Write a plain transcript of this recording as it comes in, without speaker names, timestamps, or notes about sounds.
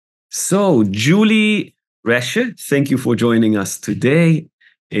So, Julie Reshe, thank you for joining us today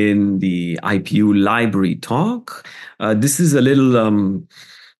in the IPU Library Talk. This is a little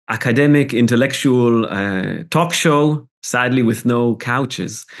academic, intellectual talk show, sadly with no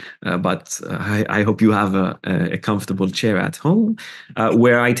couches, but I hope you have a comfortable chair at home,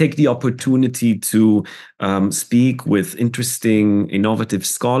 where I take the opportunity to speak with interesting, innovative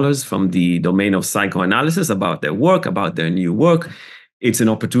scholars from the domain of psychoanalysis about their work, about their new work. It's an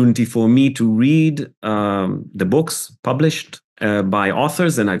opportunity for me to read the books published by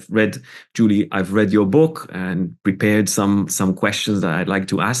authors, and I've read, Julie, I've read your book and prepared some questions that I'd like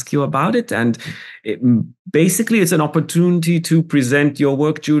to ask you about it. And basically, it's an opportunity to present your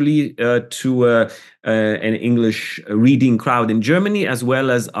work, Julie, to an English reading crowd in Germany, as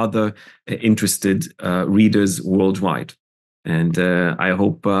well as other interested readers worldwide. And I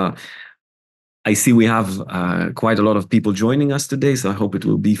hope... I see we have quite a lot of people joining us today, so I hope it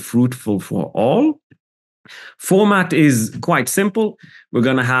will be fruitful for all. Format is quite simple. We're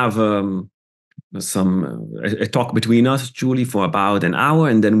going to have a talk between us, Julie, for about an hour,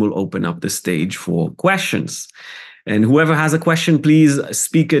 and then we'll open up the stage for questions. And whoever has a question, please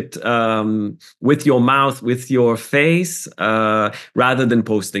speak it with your mouth, with your face, rather than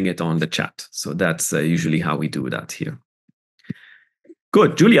posting it on the chat. So that's usually how we do that here.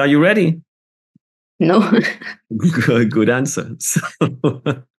 Good. Julie, are you ready? No. Good answer.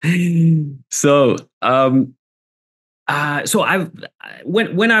 So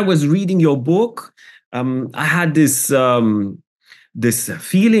when I was reading your book, I had this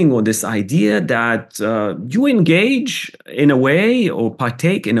feeling or this idea that you engage in a way or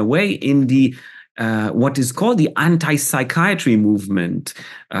partake in a way in the what is called the anti-psychiatry movement,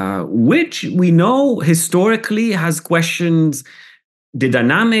 which we know historically has questioned the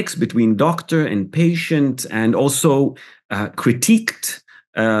dynamics between doctor and patient, and also critiqued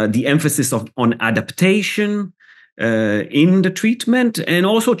the emphasis on adaptation in the treatment, and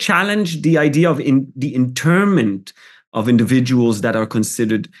also challenged the idea of the internment of individuals that are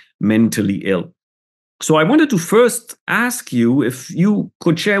considered mentally ill. So I wanted to first ask you if you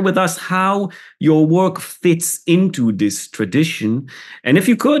could share with us how your work fits into this tradition. And if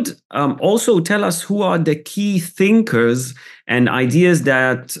you could also tell us who are the key thinkers and ideas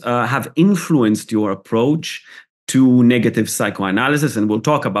that have influenced your approach to negative psychoanalysis. And we'll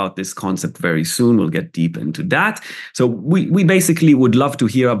talk about this concept very soon. We'll get deep into that. So we basically would love to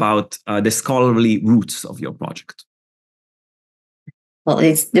hear about the scholarly roots of your project. Well,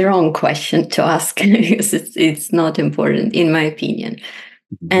 it's the wrong question to ask because it's not important, in my opinion.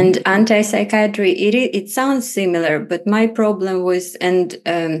 Mm-hmm. And anti-psychiatry, it sounds similar, but my problem was, and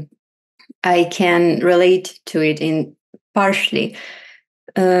I can relate to it in partially,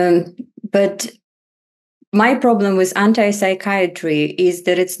 but my problem with anti-psychiatry is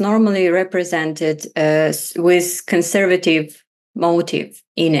that it's normally represented with conservative motive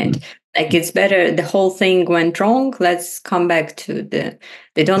in it. Mm-hmm. Like, it's better, the whole thing went wrong, let's come back to they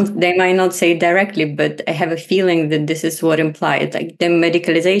might not say it directly, but I have a feeling that this is what implied, like the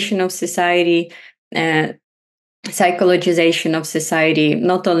medicalization of society, psychologization of society,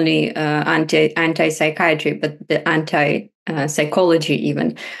 not only anti-psychiatry, but the anti-psychology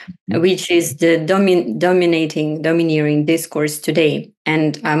even, which is the domineering discourse today.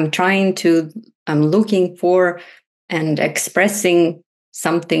 And I'm looking for and expressing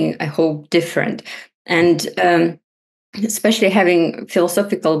something, I hope, different. And especially having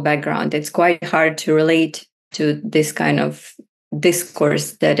philosophical background, it's quite hard to relate to this kind of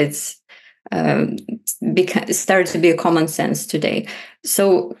discourse that it's starts to be a common sense today.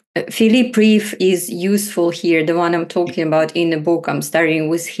 So Philippe Rieff is useful here, the one I'm talking about in the book. I'm starting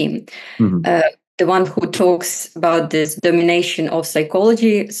with him. Mm-hmm. The one who talks about this domination of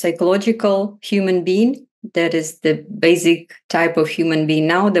psychological human being. That is the basic type of human being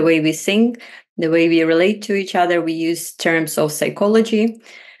now, the way we think, the way we relate to each other. We use terms of psychology.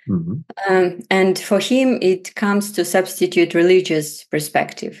 Mm-hmm. And for him, it comes to substitute religious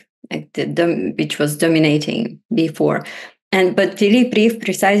perspective, like which was dominating before. But Philippe Rieff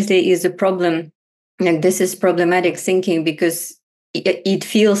precisely is a problem. Like, this is problematic thinking because it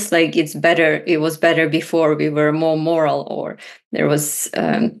feels like it was better before, we were more moral, or there was...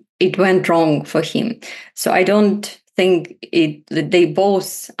 it went wrong for him. So I don't think they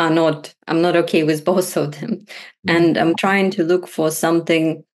both are not, I'm not okay with both of them. Mm-hmm. And I'm trying to look for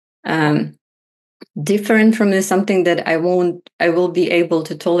something different from this, something that I will be able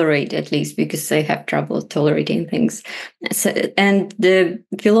to tolerate, at least, because I have trouble tolerating things. So, and the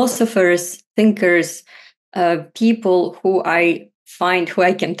philosophers, thinkers, people who I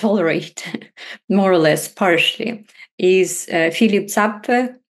can tolerate more or less partially is Philipp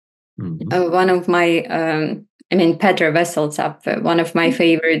Zapffe, One of my, Peter Wesselzapfe, one of my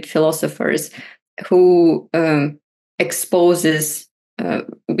favorite philosophers, who exposes,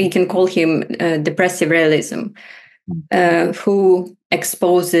 we can call him depressive realism, who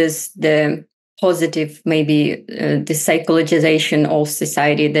exposes the positive, maybe the psychologization of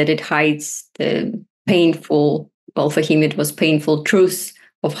society, that it hides the painful, well, for him it was painful truths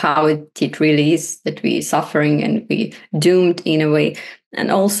of how it really is, that we suffering and we doomed in a way. And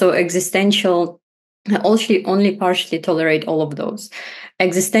also existential, only partially tolerate all of those.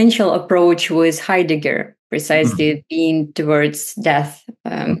 Existential approach was Heidegger, precisely being towards death,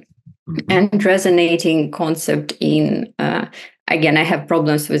 and resonating concept in, again, I have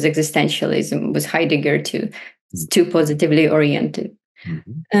problems with existentialism, with Heidegger too. It's too positively oriented.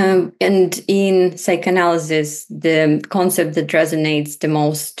 And in psychoanalysis, the concept that resonates the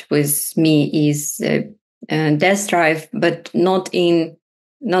most with me is death drive, but not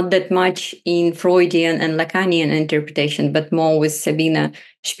that much in Freudian and Lacanian interpretation, but more with Sabina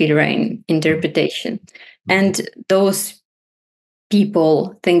Spielrein interpretation. And those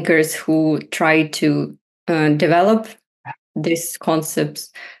people, thinkers who try to develop these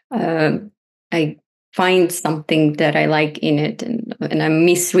concepts, I find something that I like in it, and I'm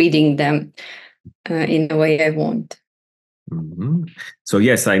misreading them in the way I want. So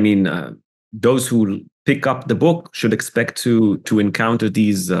yes, I mean, those who pick up the book should expect to encounter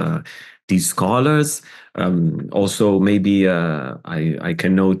these scholars. Also, maybe I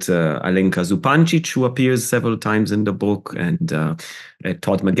can note Alenka Zupancic, who appears several times in the book, and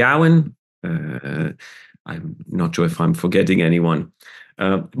Todd McGowan. I'm not sure if I'm forgetting anyone.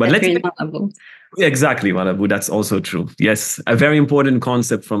 But let's exactly, laLAB. That's also true. Yes, a very important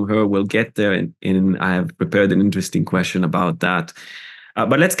concept from her. We'll get there. In I have prepared an interesting question about that.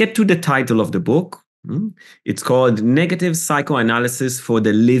 But let's get to the title of the book. It's called Negative Psychoanalysis for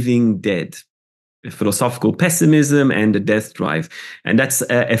the Living Dead: Philosophical Pessimism and the Death Drive. And that's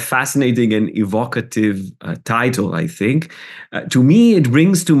a fascinating and evocative title, I think. To me, it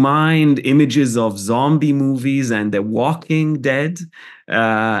brings to mind images of zombie movies and The Walking Dead.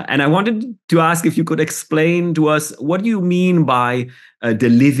 And I wanted to ask if you could explain to us, what do you mean by the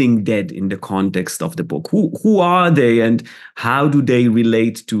living dead in the context of the book? Who are they, and how do they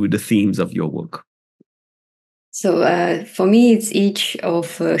relate to the themes of your work? So for me, it's each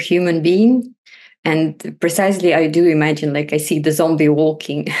of a human being. And precisely, I do imagine, like, I see the zombie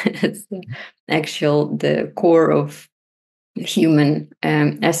walking as the core of human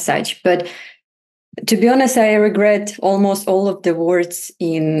as such. But to be honest, I regret almost all of the words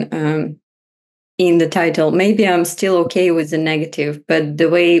in the title. Maybe I'm still okay with the negative, but the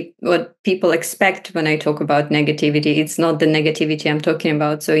way what people expect when I talk about negativity, it's not the negativity I'm talking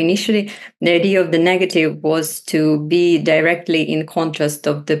about. So initially, the idea of the negative was to be directly in contrast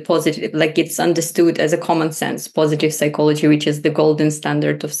of the positive, like it's understood as a common sense, positive psychology, which is the golden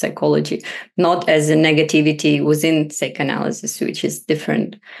standard of psychology, not as a negativity within psychoanalysis, which is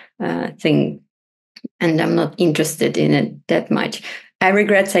different thing. And I'm not interested in it that much. I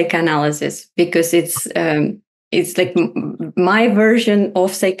regret psychoanalysis because it's like my version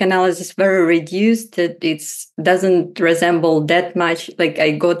of psychoanalysis, very reduced, that it doesn't resemble that much. Like,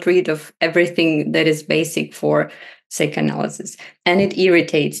 I got rid of everything that is basic for psychoanalysis, and it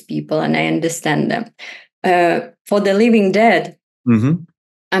irritates people, and I understand them. For the living dead,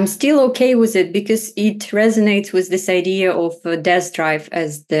 I'm still okay with it because it resonates with this idea of death drive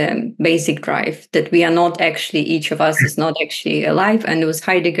as the basic drive, that we are not actually, each of us is not actually alive. And it was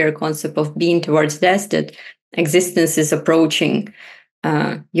Heidegger concept of being towards death, that existence is approaching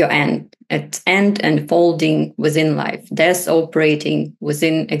your end, its end and folding within life, death operating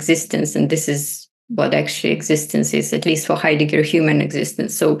within existence. And this is what actually existence is, at least for Heidegger, human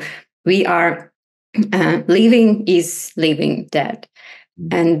existence. So we are living is living dead.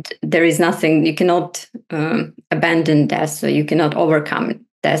 And there is nothing, you cannot abandon death, so you cannot overcome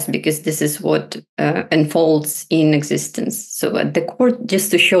death, because this is what unfolds in existence. So at the core, just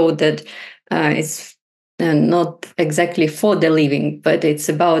to show that it's not exactly for the living, but it's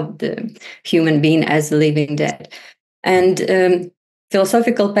about the human being as a living dead. And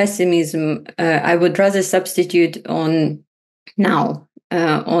philosophical pessimism, I would rather substitute on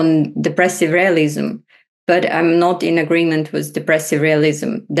depressive realism. But I'm not in agreement with depressive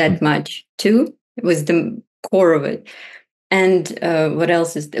realism that much, too. It was the core of it. And what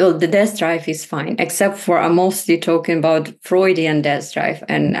else is... Well, the death drive is fine, except for I'm mostly talking about Freudian death drive.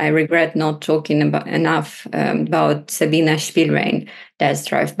 And I regret not talking enough about Sabina Spielrein death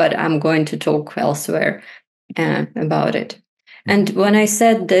drive. But I'm going to talk elsewhere about it. And when I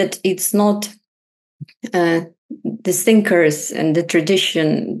said that it's not... the thinkers and the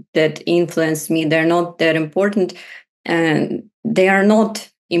tradition that influenced me, they're not that important, and they are not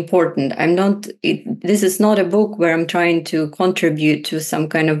important. This is not a book where I'm trying to contribute to some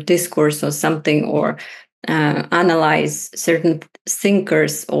kind of discourse or something, or analyze certain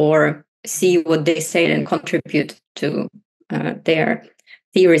thinkers or see what they say and contribute to their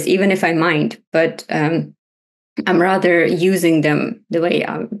theories, even if I mind. But I'm rather using them the way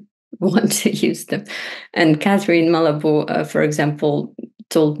I want to use them. And Catherine Malabou, for example,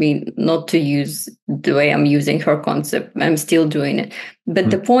 told me not to use the way I'm using her concept. I'm still doing it. But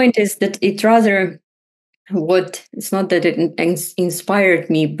the point is that it's not that it inspired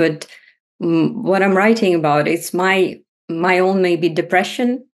me, but what I'm writing about, it's my own maybe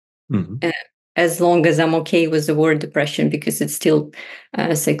depression, as long as I'm okay with the word depression, because it's still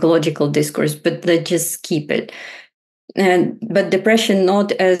a psychological discourse, but let's just keep it. But depression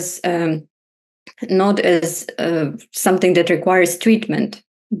not as something that requires treatment,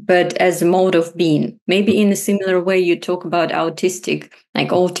 but as a mode of being. Maybe in a similar way you talk about autistic, like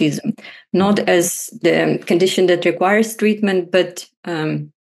autism, not as the condition that requires treatment, but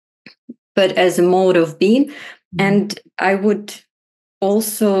as a mode of being. And I would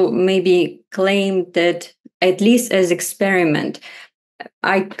also maybe claim that, at least as experiment,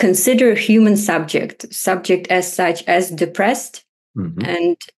 I consider human subject as such as depressed,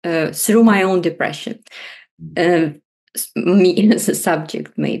 and through my own depression, me as a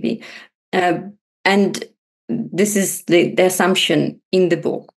subject maybe. And this is the assumption in the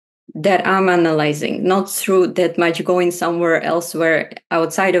book that I'm analyzing, not through that much going somewhere elsewhere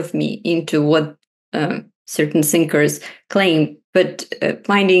outside of me into what certain thinkers claim, but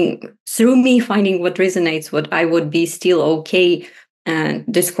finding what resonates, what I would be still okay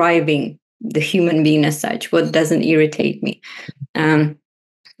describing the human being as such, what doesn't irritate me. And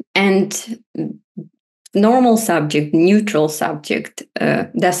normal subject, neutral subject,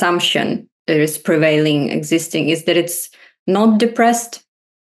 the assumption that is prevailing, existing, is that it's not depressed.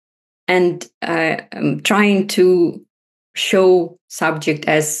 And I'm trying to show subject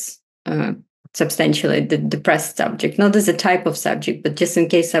as substantially the depressed subject, not as a type of subject, but just in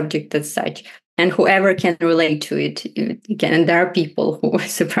case subject as such. And whoever can relate to it, and there are people who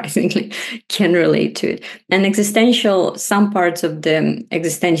surprisingly can relate to it. And some parts of the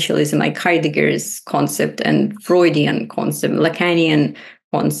existentialism, like Heidegger's concept and Freudian concept, Lacanian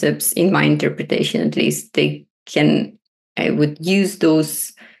concepts, in my interpretation at least, I would use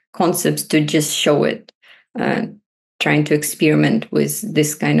those concepts to just show it, trying to experiment with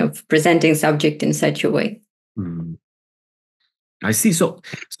this kind of presenting subject in such a way. I see. So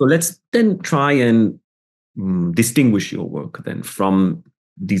let's then try and distinguish your work then from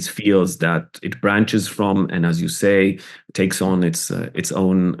these fields that it branches from, and as you say, takes on its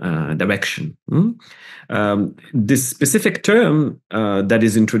own direction. This specific term that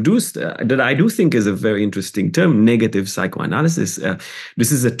is introduced, that I do think is a very interesting term, negative psychoanalysis.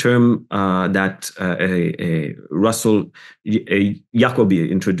 This is a term that Russell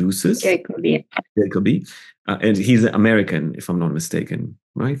Jacoby introduces. Jacoby, and he's American, if I'm not mistaken,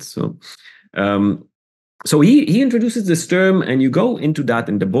 right? So he introduces this term, and you go into that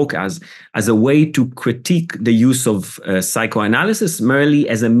in the book as a way to critique the use of psychoanalysis merely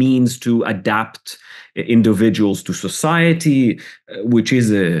as a means to adapt individuals to society, which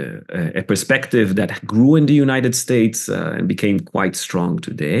is a perspective that grew in the United States and became quite strong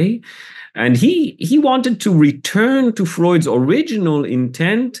today. And he wanted to return to Freud's original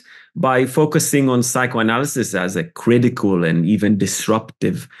intent by focusing on psychoanalysis as a critical and even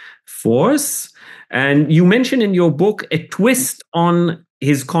disruptive force. And you mention in your book a twist on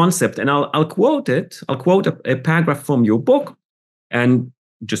his concept, and I'll quote it. I'll quote a paragraph from your book and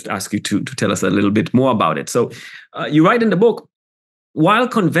just ask you to tell us a little bit more about it. So you write in the book, while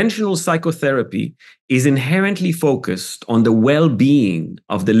conventional psychotherapy is inherently focused on the well-being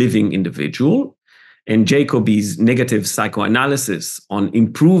of the living individual, and Jacoby's negative psychoanalysis on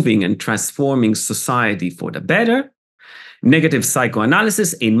improving and transforming society for the better, negative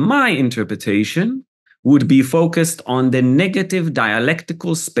psychoanalysis, in my interpretation, would be focused on the negative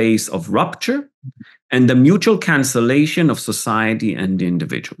dialectical space of rupture and the mutual cancellation of society and the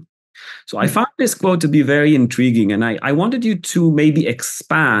individual. So I found this quote to be very intriguing, and I wanted you to maybe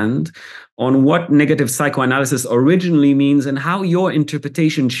expand on what negative psychoanalysis originally means and how your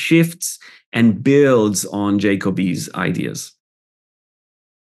interpretation shifts and builds on Jacoby's ideas.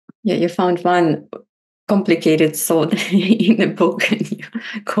 Yeah, you found one complicated thought in the book and you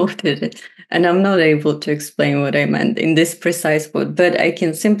quoted it. And I'm not able to explain what I meant in this precise quote, but I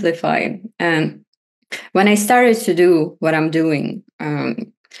can simplify. When I started to do what I'm doing,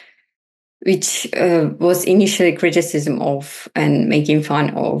 which was initially criticism of and making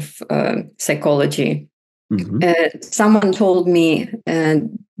fun of psychology. Someone told me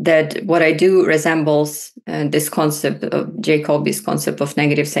that what I do resembles this concept of Jacobi's concept of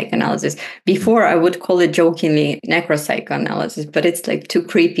negative psychoanalysis. Before, I would call it jokingly necropsychoanalysis, but it's like too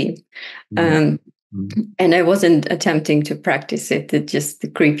creepy. And I wasn't attempting to practice it. It's just the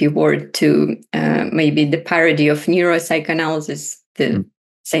creepy word to maybe the parody of neuropsychoanalysis, the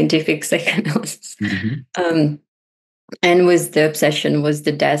scientific psychoanalysis. And with the obsession was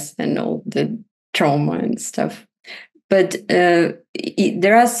the death and all the trauma and stuff. But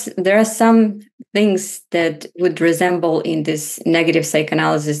there are some things that would resemble in this negative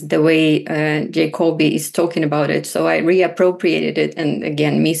psychoanalysis the way Jacobi is talking about it. So I reappropriated it and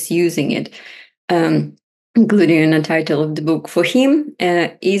again misusing it, including in the title of the book. For him,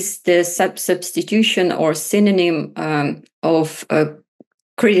 is the substitution or synonym of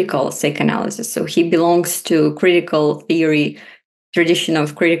critical psychoanalysis. So he belongs to critical theory, tradition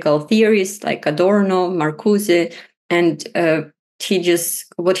of critical theorists like Adorno, Marcuse, and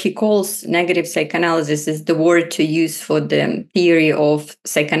what he calls negative psychoanalysis is the word to use for the theory of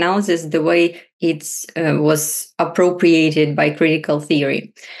psychoanalysis, the way it was appropriated by critical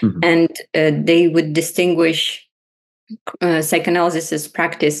theory. And they would distinguish psychoanalysis's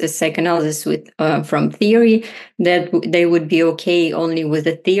practice as psychoanalysis from theory, that they would be okay only with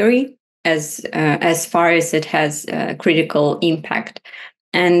the theory as far as it has critical impact.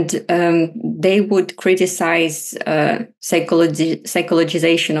 And they would criticize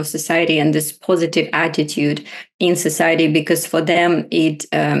psychologization of society and this positive attitude in society, because for them it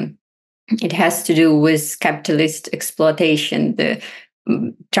has to do with capitalist exploitation, the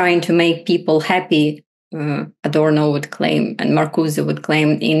trying to make people happy. Adorno would claim, and Marcuse would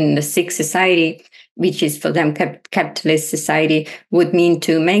claim, in the sick society, which is for them capitalist society, would mean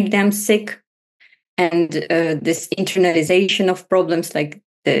to make them sick. And this internalization of problems like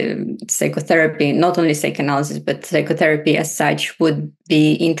the psychotherapy, not only psychoanalysis, but psychotherapy as such, would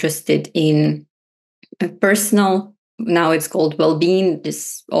be interested in personal, now it's called well-being,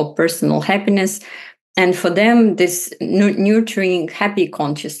 or personal happiness. And for them, this nurturing happy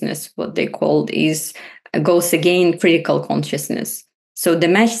consciousness, what they called, goes again critical consciousness. So the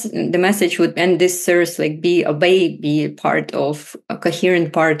message would, and this serves like be a part of a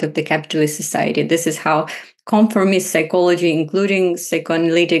coherent part of the capitalist society. This is how conformist psychology, including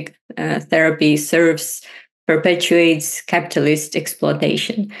psychoanalytic therapy, perpetuates capitalist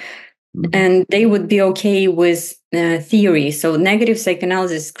exploitation. And they would be okay with theory. So negative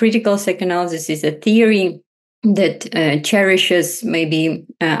psychoanalysis, critical psychoanalysis, is a theory that cherishes maybe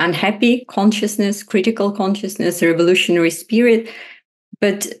unhappy consciousness, critical consciousness, revolutionary spirit.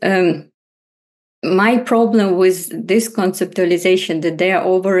 But my problem with this conceptualization, that they are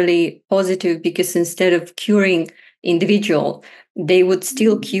overly positive, because instead of curing individual, they would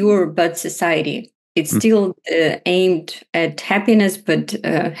still cure but society. It's still aimed at happiness, but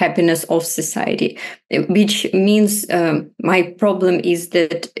happiness of society, which means my problem is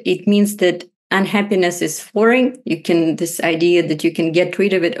that it means that unhappiness is foreign. This idea that you can get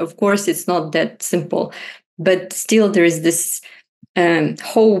rid of it, of course, it's not that simple, but still there is this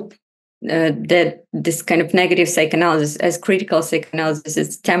hope that this kind of negative psychoanalysis as critical psychoanalysis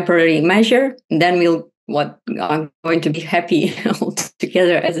is temporary measure, and then are going to be happy all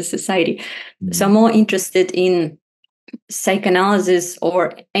together as a society. So I'm more interested in psychoanalysis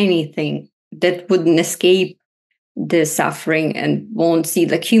or anything that wouldn't escape the suffering and won't see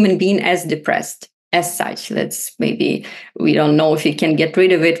the human being as depressed as such. We don't know if you can get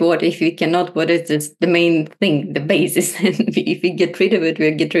rid of it. What if you cannot? What is this, the main thing, the basis? And if we get rid of it,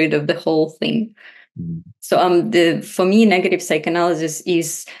 we'll get rid of the whole thing. So for me, negative psychoanalysis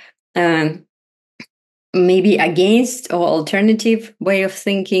is maybe against or alternative way of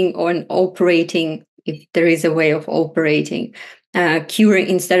thinking, or an operating, if there is a way of operating, curing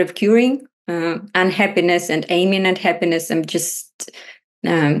instead of curing unhappiness and aiming at happiness. I'm just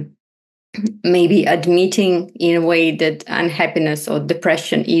maybe admitting in a way that unhappiness or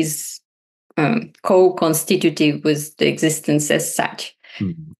depression is co-constitutive with the existence as such.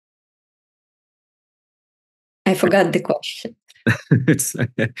 I forgot the question.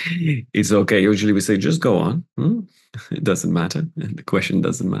 It's okay. Usually we say, just go on. It doesn't matter. The question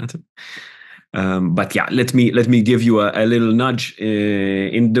doesn't matter. But yeah, let me give you a little nudge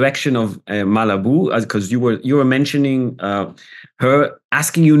in direction of laLAB, because you were mentioning her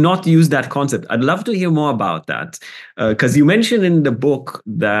asking you not to use that concept. I'd love to hear more about that, because you mentioned in the book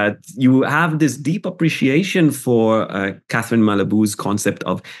that you have this deep appreciation for Catherine laLAB's concept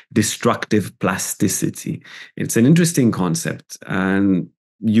of destructive plasticity. It's an interesting concept, and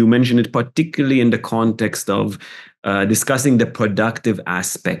you mention it particularly in the context of discussing the productive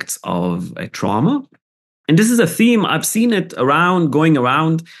aspects of a trauma. And this is a theme, I've seen it going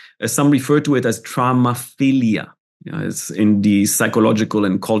around, some refer to it as traumaphilia. It's in the psychological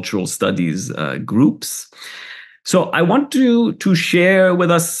and cultural studies groups. So I want you to share with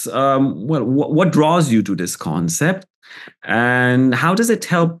us, what draws you to this concept, and how does it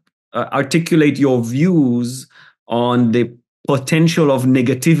help articulate your views on the potential of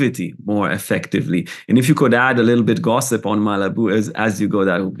negativity more effectively? And if you could add a little bit gossip on laLAB as you go,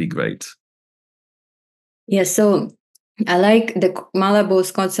 that would be great. Yeah, so I like the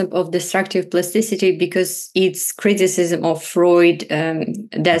laLAB's concept of destructive plasticity because it's criticism of Freud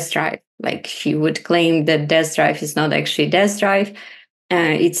death drive. Like, she would claim that death drive is not actually death drive.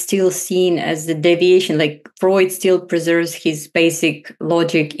 It's still seen as the deviation. Like, Freud still preserves his basic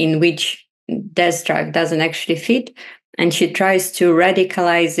logic in which death drive doesn't actually fit. And she tries to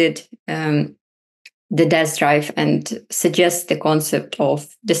radicalize it, the death drive, and suggest the concept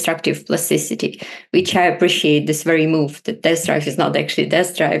of destructive plasticity, which I appreciate, this very move that death drive is not actually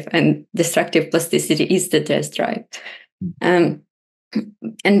death drive and destructive plasticity is the death drive.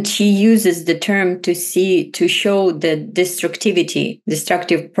 And she uses the term to show that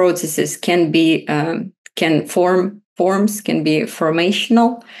destructive processes can be can be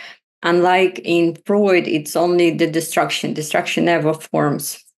formational. Unlike in Freud, it's only the destruction. Destruction never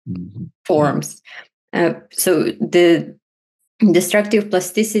forms. So the destructive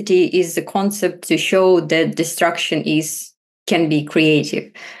plasticity is the concept to show that destruction can be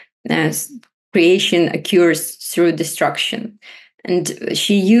creative. As creation occurs through destruction. And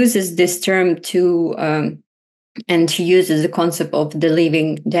she uses this term and she uses the concept of the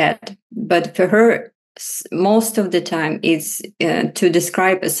living dead. But for her, most of the time, it's to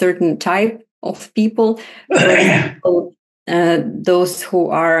describe a certain type of people. For example, those who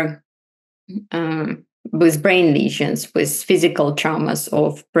are with brain lesions, with physical traumas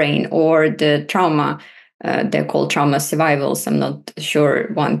of brain, or the trauma, they're called trauma survivals. I'm not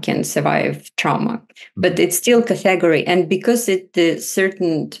sure one can survive trauma, but it's still category. And because it's a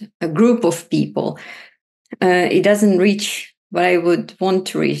certain group of people, it doesn't reach what I would want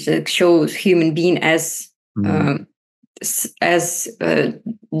to reach. It shows human being as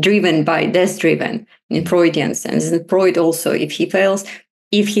driven by death-driven in Freudian sense. And Freud also, if he fails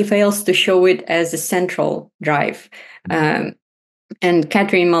to show it as a central drive, and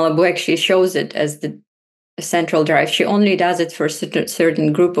Catherine laLAB actually shows it as the central drive. She only does it for a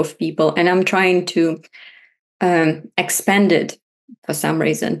certain group of people, and I'm trying to expand it for some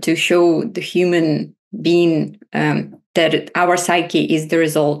reason to show the human being, that our psyche is the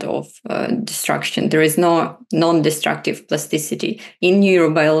result of destruction. There is no non-destructive plasticity in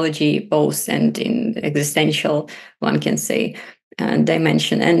neurobiology, both, and in existential, one can say,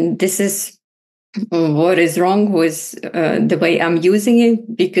 dimension. And this is what is wrong with the way I'm using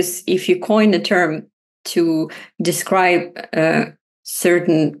it, because if you coin a term to describe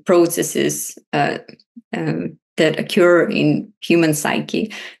certain processes that occur in human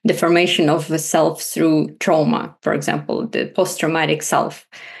psyche, the formation of a self through trauma, for example, the post-traumatic self.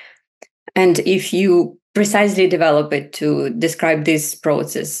 And if you precisely develop it to describe this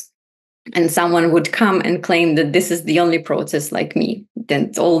process, and someone would come and claim that this is the only process like me,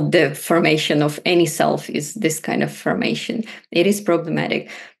 then all the formation of any self is this kind of formation. It is problematic.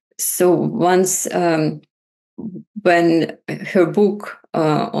 So once, when her book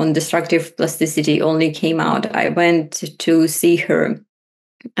on destructive plasticity only came out, I went to see her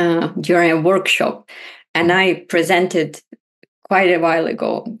during a workshop, and I presented quite a while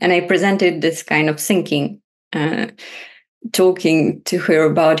ago, and I presented this kind of thinking, talking to her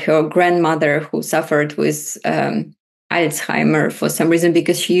about her grandmother who suffered with Alzheimer for some reason,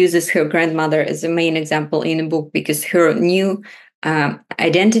 because she uses her grandmother as a main example in the book, because her new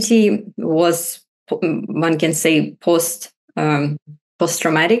identity was, one can say,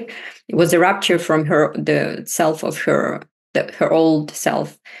 post-traumatic. It was a rupture from the self of her old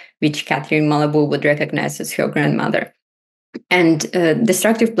self, which Catherine laLAB would recognize as her grandmother. And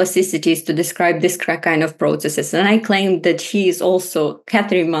destructive plasticity is to describe this kind of processes. And I claim that she is also,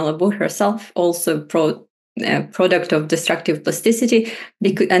 Catherine laLAB herself, also product of destructive plasticity,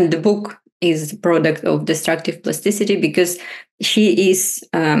 and the book is the product of destructive plasticity, because she is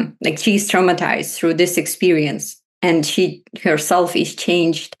she's traumatized through this experience, and she herself is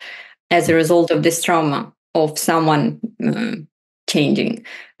changed as a result of this trauma of someone changing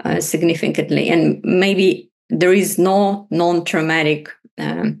significantly. And maybe there is no non-traumatic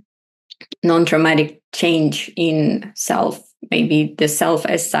change in self. Maybe the self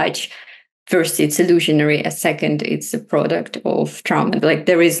as such first, it's illusionary. As second, it's a product of trauma. Like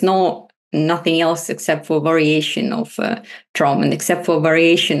there is nothing else except for variation of trauma, and except for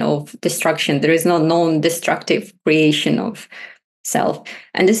variation of destruction. There is no non-destructive creation of self.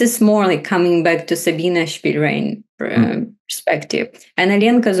 And this is more like coming back to Sabina Spielrein perspective. And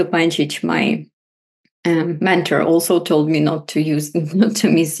Alenka Zupancic, my mentor, also told me not to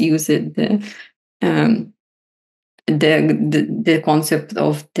misuse it. The concept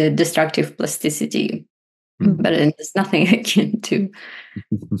of the destructive plasticity, but there's nothing I can do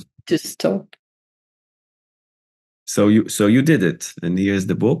to stop. So you did it, and here's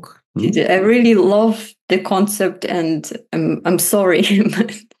the book. I really love the concept, and I'm sorry,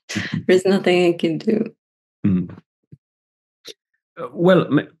 but there's nothing I can do. Well,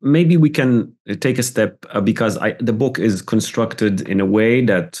 maybe we can take a step because the book is constructed in a way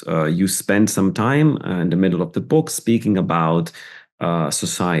that you spend some time in the middle of the book speaking about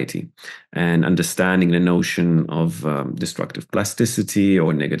society and understanding the notion of destructive plasticity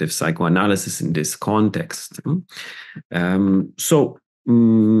or negative psychoanalysis in this context. So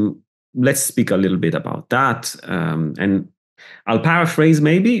let's speak a little bit about that. And I'll paraphrase,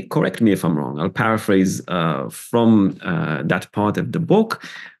 maybe, correct me if I'm wrong, I'll paraphrase from that part of the book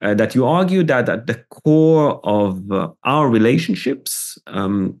that you argue that at the core of our relationships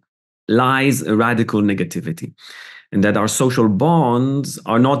lies a radical negativity, and that our social bonds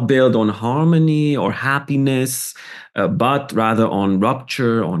are not built on harmony or happiness, but rather on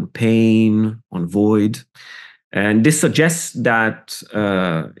rupture, on pain, on void. And this suggests that,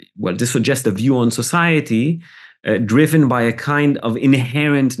 this suggests a view on society driven by a kind of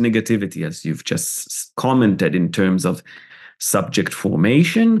inherent negativity, as you've just commented, in terms of subject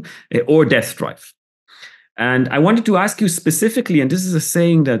formation or death drive. And I wanted to ask you specifically, and this is a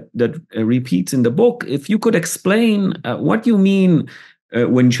saying that repeats in the book, if you could explain what you mean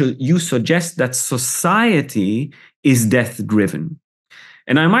when you suggest that society is death-driven.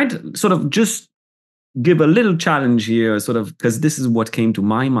 And I might sort of just give a little challenge here, sort of, because this is what came to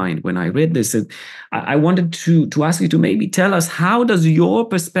my mind when I read this. I wanted to ask you to maybe tell us, how does your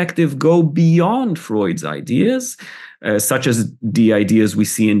perspective go beyond Freud's ideas, such as the ideas we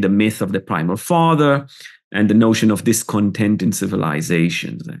see in the myth of the primal father and the notion of discontent in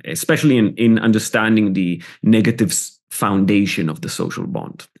civilizations, especially in understanding the negative foundation of the social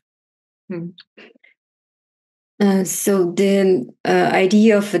bond? So the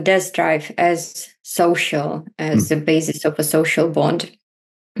idea of a death drive as social, as the basis of a social bond,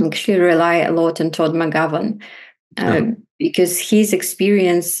 actually rely a lot on Todd McGovern, because his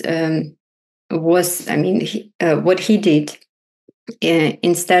experience was, what he did,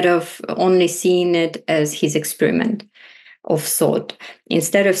 instead of only seeing it as his experiment of thought,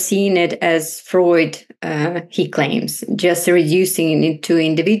 instead of seeing it as Freud, he claims, just reducing it to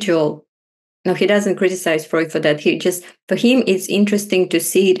individual. No, he doesn't criticize Freud for that. For him, it's interesting to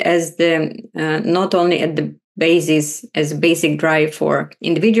see it as not only at the basis, as a basic drive for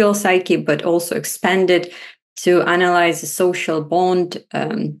individual psyche, but also expanded to analyze the social bond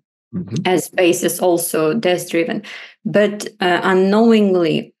as basis, also death-driven. But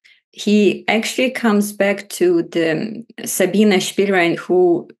unknowingly, he actually comes back to the Sabina Spielrein,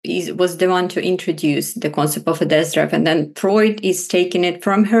 who was the one to introduce the concept of a death drive, and then Freud is taking it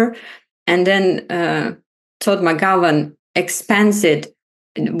from her. And then Todd McGovern expands it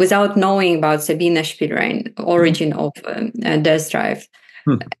without knowing about Sabina Spielrein, origin of death drive.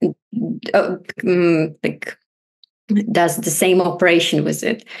 Does the same operation with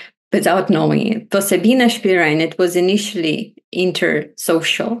it without knowing it. For Sabina Spielrein, it was initially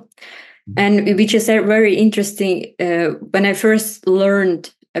intersocial, and which is very interesting. When I first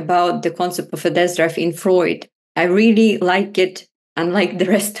learned about the concept of a death drive in Freud, I really like it, unlike the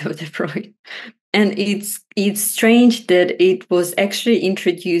rest of the Freud. And it's strange that it was actually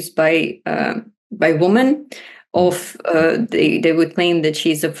introduced by women. They would claim that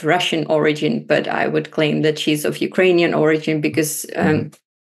she's of Russian origin, but I would claim that she's of Ukrainian origin because,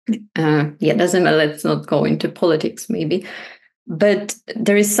 doesn't matter. Let's not go into politics, maybe. But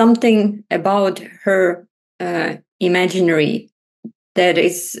there is something about her imaginary that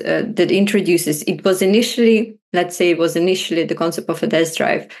introduces. It was initially, the concept of a death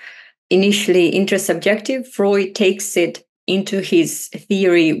drive, initially intersubjective. Freud takes it into his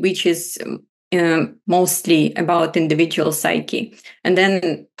theory, which is mostly about individual psyche. And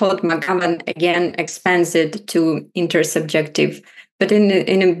then Todd McGovern again expands it to intersubjective, but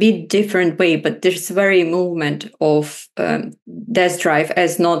in a bit different way. But there's very movement of death drive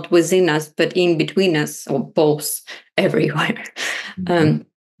as not within us, but in between us, or both, everywhere.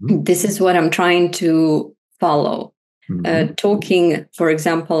 This is what I'm trying to follow. talking, for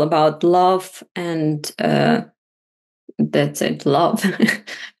example, about love and that's it, love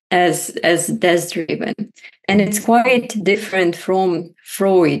as death driven, and it's quite different from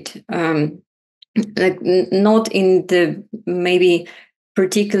Freud. Not in the maybe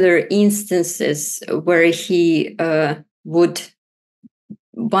particular instances where he would.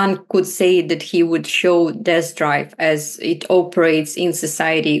 One could say that he would show death drive as it operates in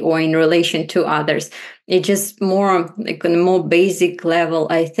society or in relation to others. It's just more like on a more basic level.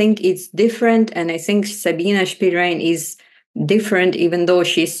 I think it's different, and I think Sabina Spielrein is different, even though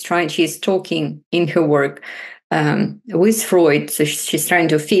she's talking in her work with Freud, so she's trying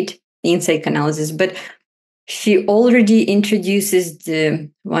to fit in psychoanalysis, but she already introduces the,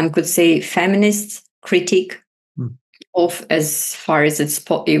 one could say, feminist critique of, as far as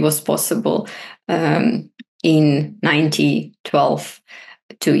it was possible, in 1912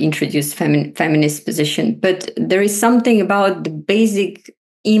 to introduce feminist position. But there is something about the basic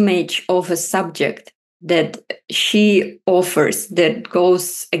image of a subject that she offers that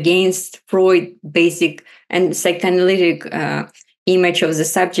goes against Freud basic and psychoanalytic image of the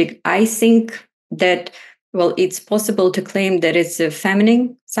subject. I think that, well, it's possible to claim that it's a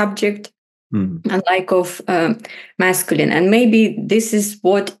feminine subject, unlike of masculine. And maybe this is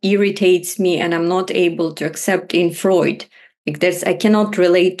what irritates me and I'm not able to accept in Freud. Like I cannot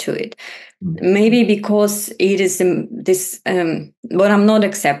relate to it. Maybe because it is what I'm not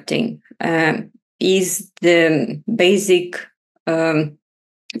accepting is the basic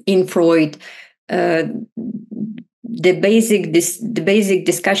in Freud, the basic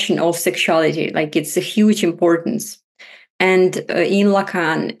discussion of sexuality. Like it's a huge importance. And in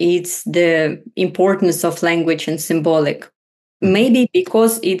Lacan, it's the importance of language and symbolic. Maybe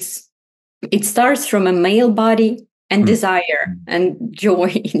because it starts from a male body and desire and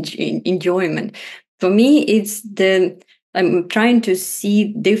joy, enjoyment. For me, I'm trying to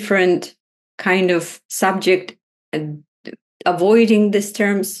see different kind of subject, avoiding these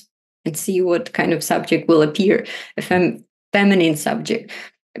terms, and see what kind of subject will appear, a feminine subject.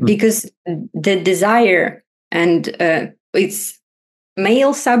 Because the desire and it's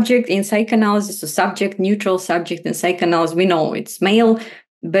male subject in psychoanalysis, so subject, neutral subject in psychoanalysis. We know it's male,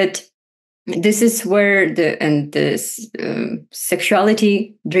 but this is where the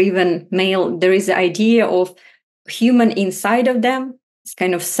sexuality-driven male, there is the idea of human inside of them. It's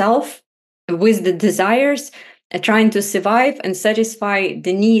kind of self with the desires, trying to survive and satisfy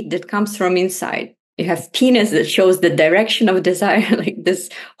the need that comes from inside. You have penis that shows the direction of desire, like this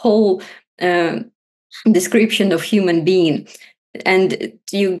whole description of human being. And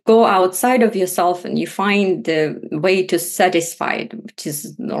you go outside of yourself and you find the way to satisfy it, which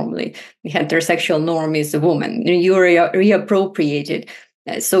is normally the heterosexual norm is a woman. You're reappropriated.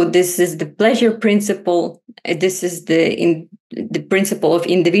 So this is the pleasure principle. This is the principle of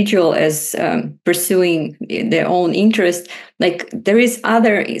individual as pursuing their own interest. Like there is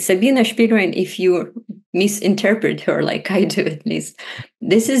other, Sabina Spielrein, if you misinterpret her, like I do at least,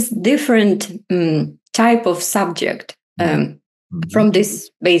 this is different type of subject from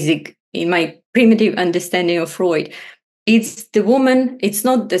this basic, in my primitive understanding of Freud. It's the woman, it's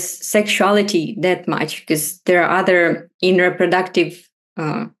not the sexuality that much, because there are other in reproductive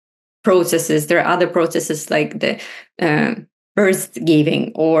processes. There are other processes like the birth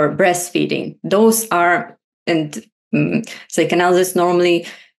giving or breastfeeding. Those are, and psychoanalysis normally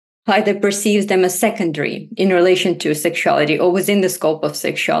either perceives them as secondary in relation to sexuality or within the scope of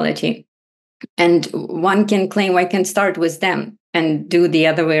sexuality. And one can claim, I can start with them and do the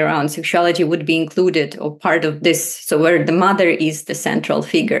other way around. Sexuality would be included or part of this. So where the mother is the central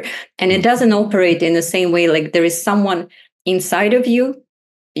figure. And it doesn't operate in the same way, like there is someone inside of you,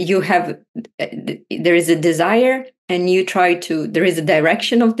 there is a desire and there is a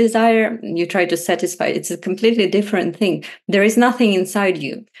direction of desire, and you try to satisfy. It's a completely different thing. There is nothing inside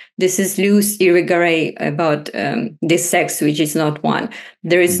you. This is Luce Irigaray about this sex, which is not one.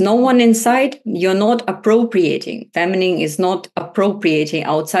 There is no one inside. You're not appropriating. Feminine is not appropriating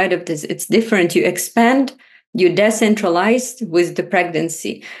outside of this. It's different. You expand, you decentralized with the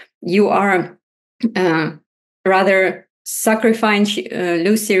pregnancy. You are rather sacrificing.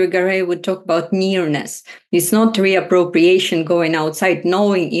 Lucy Irigaray would talk about nearness. It's not reappropriation, going outside,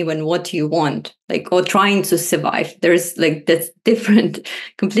 knowing even what you want, like, or trying to survive. There's like that's different,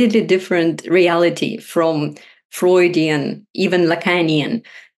 completely different reality from Freudian, even Lacanian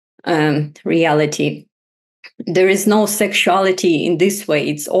reality. There is no sexuality in this way.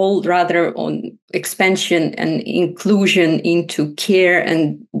 It's all rather on expansion and inclusion into care,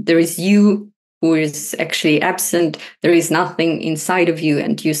 and there is you who is actually absent. There is nothing inside of you,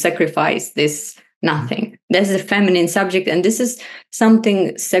 and you sacrifice this nothing. That's the feminine subject. And this is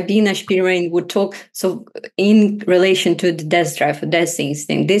something Sabina Spielrein would talk. So in relation to the death drive, death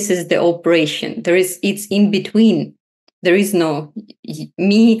instinct, this is the operation. It's in between. There is no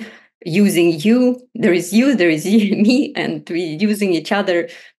me using you. There is you, me, and we using each other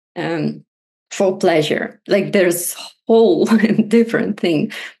for pleasure. Like there's whole different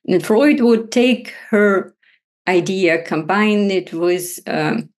thing. And Freud would take her idea, combine it with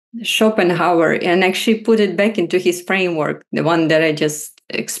Schopenhauer, and actually put it back into his framework, the one that I just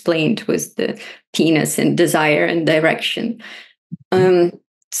explained with the penis and desire and direction.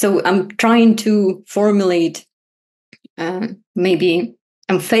 So I'm trying to formulate, maybe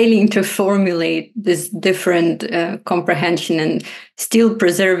I'm failing to formulate this different comprehension and still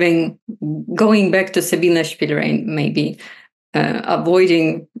preserving, going back to Sabina Spielrein, maybe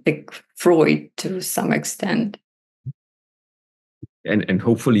avoiding like Freud to some extent. And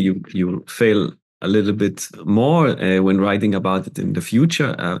hopefully you fail a little bit more when writing about it in the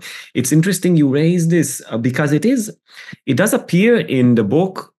future. It's interesting you raise this because it does appear in the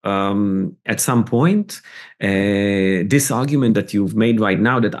book at some point. This argument that you've made right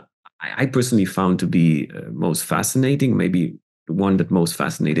now that I personally found to be most fascinating, maybe the one that most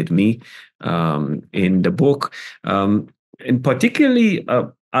fascinated me in the book, and particularly,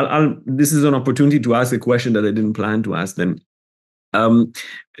 this is an opportunity to ask a question that I didn't plan to ask them.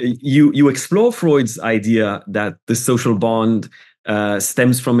 You explore Freud's idea that the social bond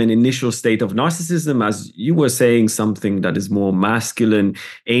stems from an initial state of narcissism, as you were saying, something that is more masculine,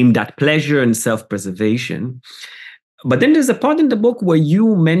 aimed at pleasure and self-preservation. But then there's a part in the book where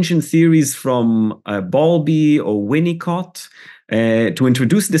you mention theories from Bowlby or Winnicott to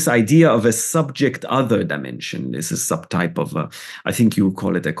introduce this idea of a subject-other dimension. This is a subtype of, I think you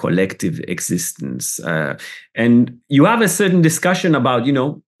call it a collective existence. And you have a certain discussion about,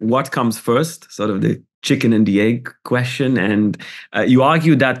 what comes first, sort of the chicken and the egg question. And you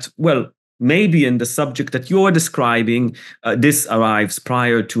argue that, well, maybe in the subject that you're describing, this arrives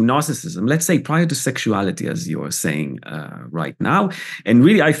prior to narcissism, let's say prior to sexuality, as you're saying right now. And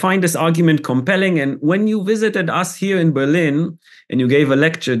really, I find this argument compelling. And when you visited us here in Berlin and you gave a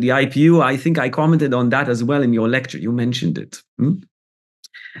lecture, the IPU, I think I commented on that as well in your lecture. You mentioned it.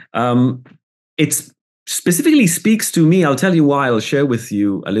 It specifically speaks to me. I'll tell you why. I'll share with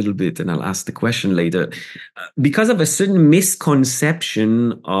you a little bit and I'll ask the question later. Because of a certain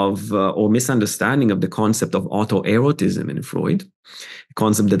misconception of or misunderstanding of the concept of autoerotism in Freud, a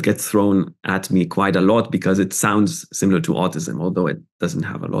concept that gets thrown at me quite a lot because it sounds similar to autism, although it doesn't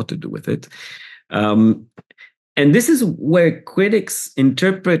have a lot to do with it. And this is where critics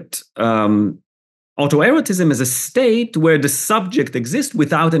interpret autoerotism as a state where the subject exists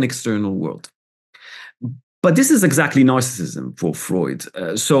without an external world. But this is exactly narcissism for Freud.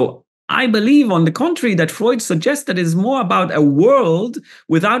 So I believe, on the contrary, that Freud suggests that it is more about a world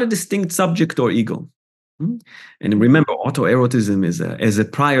without a distinct subject or ego. And remember, autoerotism is a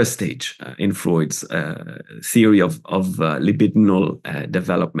prior stage in Freud's theory of libidinal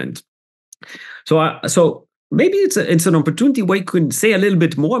development. So maybe it's an opportunity where you could say a little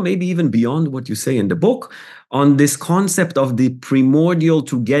bit more, maybe even beyond what you say in the book, on this concept of the primordial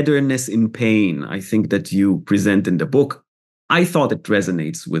togetherness in pain. I think that you present in the book. I thought it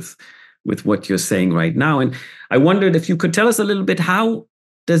resonates with what you're saying right now. And I wondered if you could tell us a little bit, how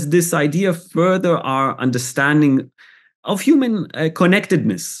does this idea further our understanding of human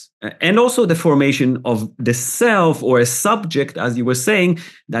connectedness and also the formation of the self or a subject, as you were saying,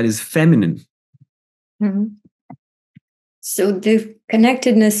 that is feminine? Mm-hmm. So the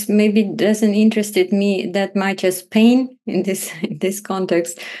connectedness maybe doesn't interest me that much as pain in this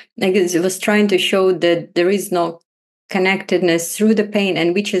context. Like it was trying to show that there is no connectedness through the pain,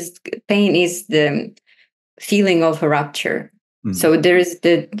 and pain is the feeling of a rupture. Mm-hmm. So there is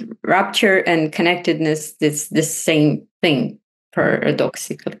the rupture and connectedness. It's the same thing,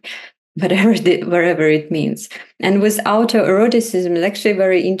 paradoxically, wherever it means. And with autoeroticism, it's actually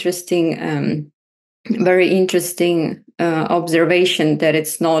very interesting observation that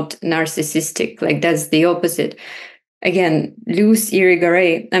it's not narcissistic. Like that's the opposite. Again, Luce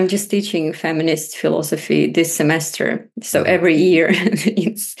Irigaray, I'm just teaching feminist philosophy this semester. So every year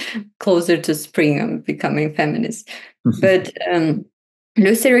it's closer to spring, I'm becoming feminist. But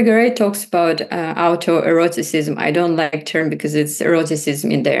Luce Irigaray talks about autoeroticism. I don't like term because it's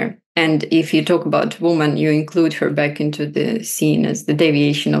eroticism in there. And if you talk about woman, you include her back into the scene as the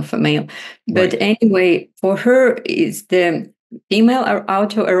deviation of a male. But anyway, for her, is the female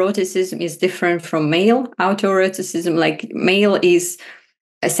autoeroticism is different from male autoeroticism. Like male is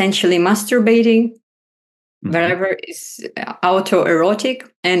essentially masturbating, wherever is autoerotic,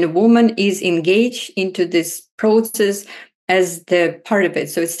 and a woman is engaged into this process as the part of it.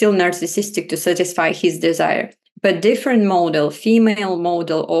 So it's still narcissistic to satisfy his desire. But different model, female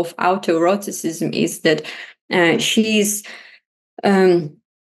model of autoeroticism is that she's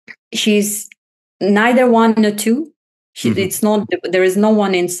neither one nor two. It's not. There is no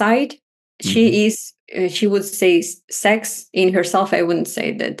one inside. She is. She would say sex in herself. I wouldn't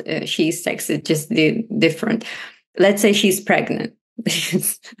say that she's sex. It's just different. Let's say she's pregnant.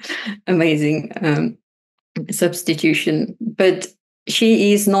 Amazing substitution. But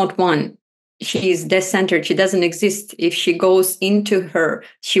she is not one. She is decentered. She doesn't exist. If she goes into her,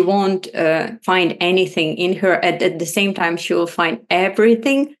 she won't find anything in her. At the same time, she will find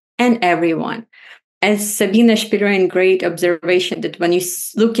everything and everyone. As Sabine Spielrein, great observation that when you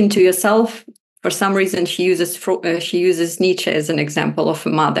look into yourself, for some reason she uses Nietzsche as an example of a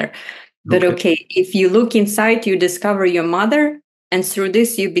mother. But okay, if you look inside, you discover your mother, and through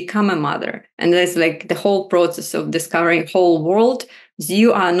this you become a mother. And there's like the whole process of discovering whole world.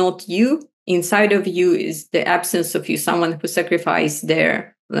 You are not you. Inside of you is the absence of you, someone who sacrificed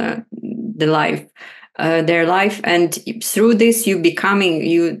their life, and through this you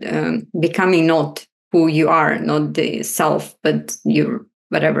becoming not who you are, not the self, but you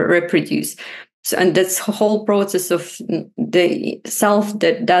reproduce. So, and that's the whole process of the self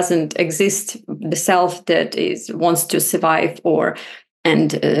that doesn't exist, the self that wants to survive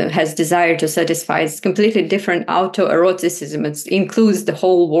and has desire to satisfy. It's completely different autoeroticism. It includes the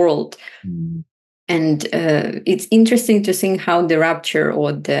whole world. And it's interesting to think how the rupture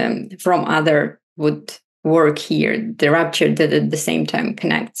or the from other would work here. The rupture that at the same time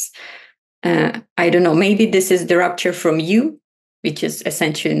connects. I don't know, maybe this is the rupture from you, which is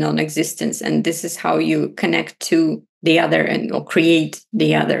essentially non-existence. And this is how you connect to the other or create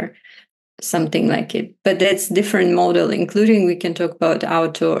the other, something like it. But that's different model, including we can talk about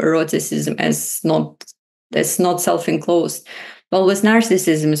autoeroticism that's not self-enclosed. Well, with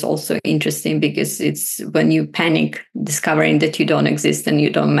narcissism is also interesting because it's when you panic, discovering that you don't exist and you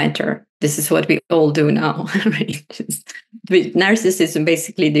don't matter. This is what we all do now. Right? With narcissism,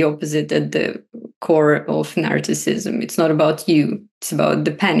 basically the opposite at the core of narcissism. It's not about you. It's about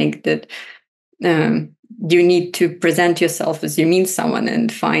the panic that you need to present yourself as you mean someone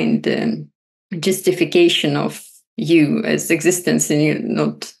and find justification of you as existence, and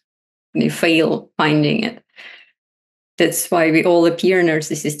you fail finding it. That's why we all appear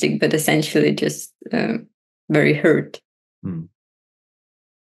narcissistic, but essentially just very hurt.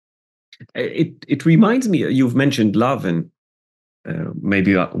 It reminds me, you've mentioned love, and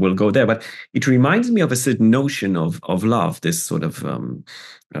maybe we'll go there, but it reminds me of a certain notion of love, this sort of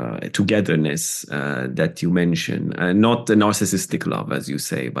togetherness that you mention. Not the narcissistic love, as you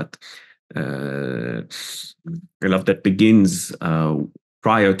say, but a love that begins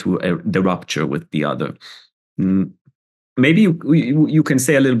prior to the rupture with the other. Maybe you can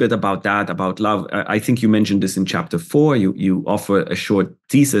say a little bit about that, about love. I think you mentioned this in chapter 4. You offer a short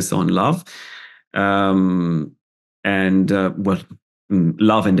thesis on love. Love and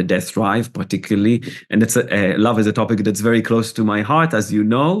the death drive, particularly. And it's love is a topic that's very close to my heart, as you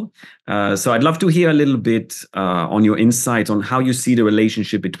know. So I'd love to hear a little bit on your insight on how you see the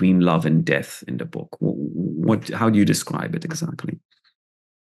relationship between love and death in the book. How do you describe it exactly?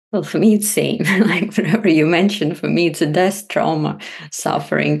 Well, for me, it's same. Like whatever you mentioned, for me, it's a death, trauma,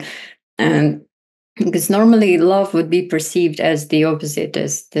 suffering. Because normally love would be perceived as the opposite,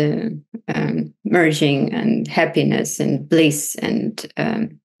 as the merging and happiness and bliss. And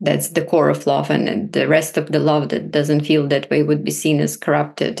that's the core of love. And the rest of the love that doesn't feel that way would be seen as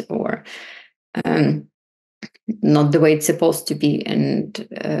corrupted or not the way it's supposed to be. And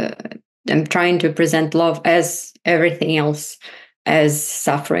I'm trying to present love as everything else, as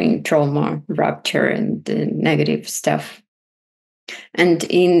suffering, trauma, rupture, and the negative stuff. And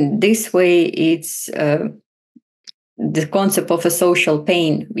in this way, it's the concept of a social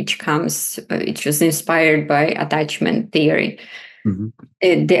pain, which was inspired by attachment theory.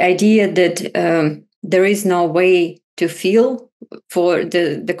 The idea that there is no way to feel, for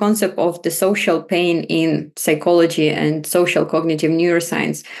the concept of the social pain in psychology and social cognitive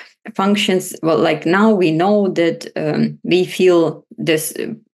neuroscience functions, well, like now we know that we feel this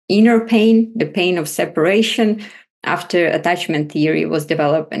inner pain, the pain of separation, after attachment theory was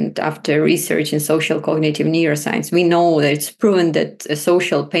developed and after research in social cognitive neuroscience. We know that it's proven that a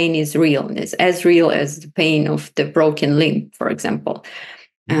social pain is real. It's as real as the pain of the broken limb, for example.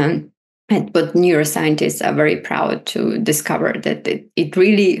 But neuroscientists are very proud to discover that it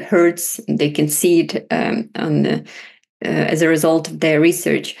really hurts. They can see it as a result of their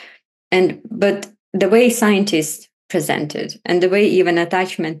research. But the way scientists present it and the way even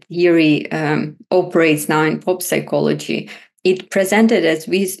attachment theory operates now in pop psychology, it presented as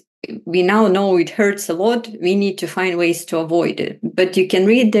we now know it hurts a lot. We need to find ways to avoid it. But you can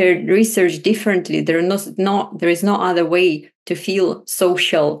read their research differently. There is no other way to feel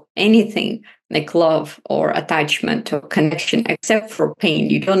social anything like love or attachment or connection except for pain.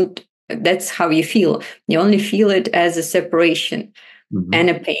 You don't. That's how you feel. You only feel it as a separation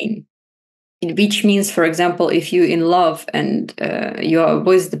and a pain. Which means, for example, if you're in love and you are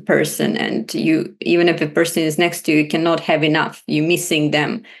with the person, and you, even if the person is next to you, you cannot have enough. You're missing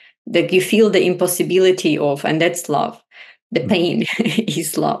them. That you feel the impossibility of, and that's love. The pain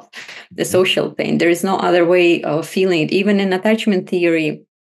is love, the social pain. There is no other way of feeling it. Even in attachment theory,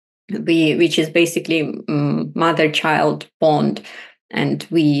 which is basically mother-child bond, and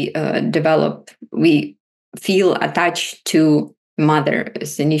we feel attached to mother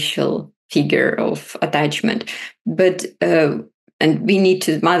as initial figure of attachment, but and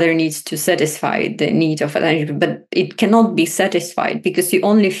mother needs to satisfy the need of attachment, but it cannot be satisfied because you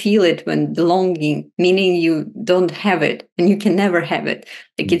only feel it when the longing, meaning you don't have it and you can never have it.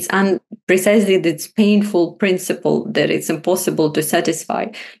 Like it's precisely this painful principle that it's impossible to satisfy,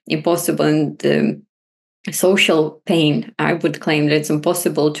 impossible, and social pain, I would claim that it's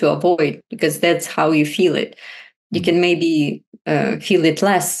impossible to avoid because that's how you feel it. You can maybe feel it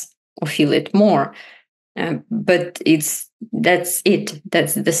less or feel it more, but that's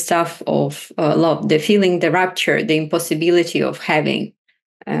the stuff of love, the feeling, the rapture, the impossibility of having,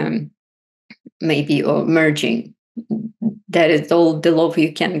 maybe, or merging. That is all the love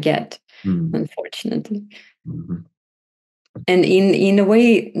you can get, unfortunately. And in a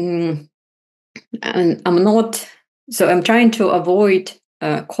way, and I'm trying to avoid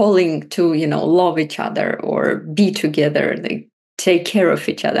calling to love each other or be together, like take care of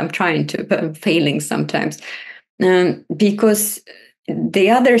each other. I'm trying to, but I'm failing sometimes, because the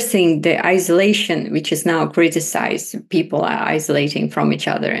other thing, the isolation, which is now criticized, people are isolating from each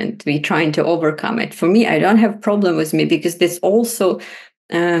other and we're trying to overcome it. For me, I don't have problem with me because there's also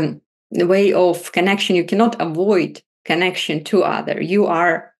the way of connection. You cannot avoid connection to other. You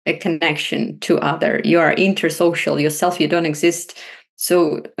are a connection to other. You are intersocial yourself. You don't exist.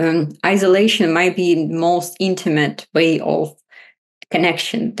 So isolation might be the most intimate way of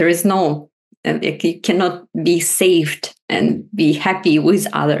connection. There is no, you cannot be saved and be happy with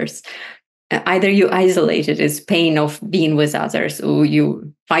others. Either you isolated as pain of being with others, or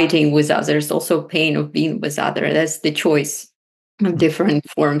you fighting with others, also pain of being with others. That's the choice of different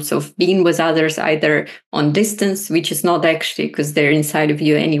forms of being with others, either on distance, which is not actually because they're inside of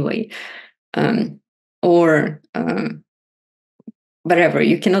you anyway, or whatever.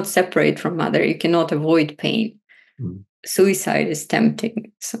 You cannot separate from other. You cannot avoid pain. Suicide is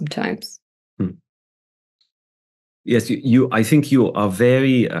tempting sometimes. Yes, I think you are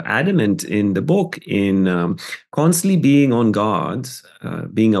very adamant in the book in constantly being on guard,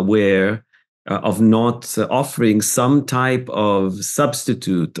 being aware of not offering some type of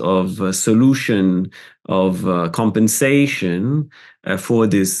substitute, of solution, of compensation for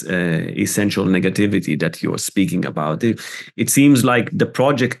this essential negativity that you're speaking about. It seems like the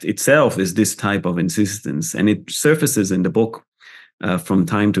project itself is this type of insistence, and it surfaces in the book from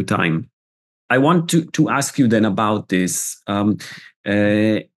time to time. I want to ask you then about this.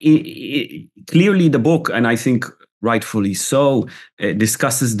 Clearly, the book, and I think rightfully so,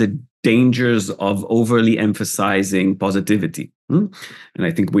 discusses the dangers of overly emphasizing positivity. And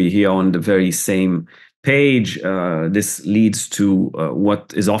I think we're here on the very same page. This leads to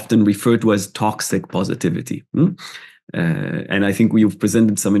what is often referred to as toxic positivity. And I think you've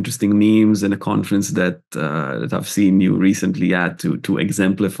presented some interesting memes in a conference that I've seen you recently at to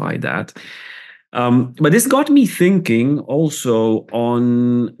exemplify that. But this got me thinking also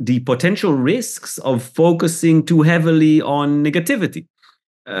on the potential risks of focusing too heavily on negativity.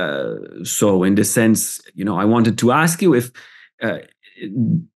 So in this sense, I wanted to ask you if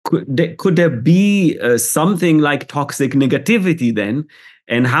could there be something like toxic negativity then?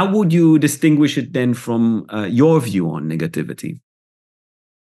 And how would you distinguish it then from your view on negativity?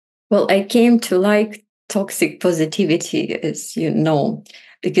 Well, I came to like toxic positivity, as you know,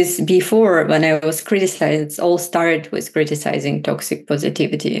 because before, when I was criticized, it all started with criticizing toxic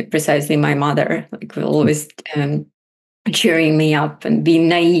positivity. Precisely my mother, like, always cheering me up and being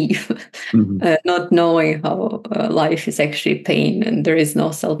naive, not knowing how life is actually pain and there is no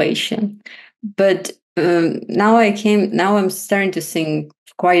salvation. But now I'm starting to think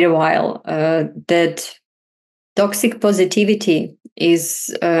quite a while that toxic positivity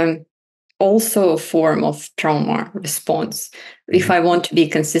is also a form of trauma response. If I want to be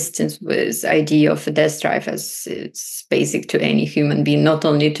consistent with the idea of a death drive, as it's basic to any human being, not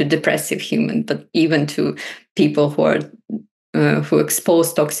only to depressive human, but even to people who are who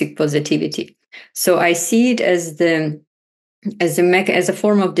expose toxic positivity. So I see it as a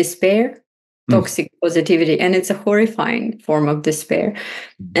form of despair, toxic positivity, and it's a horrifying form of despair.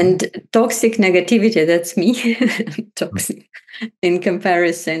 And toxic negativity, that's me, toxic in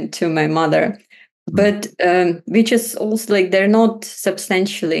comparison to my mother. But which is also like they're not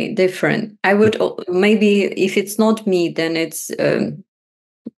substantially different. I would maybe, if it's not me, then it's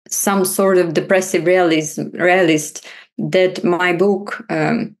some sort of depressive realist that my book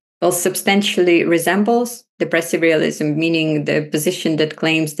substantially resembles. Depressive realism, meaning the position that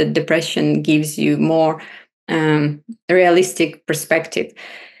claims that depression gives you more realistic perspective.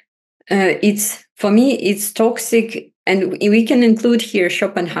 For me, it's toxic, and we can include here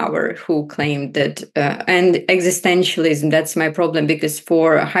Schopenhauer, who claimed that, and existentialism. That's my problem, because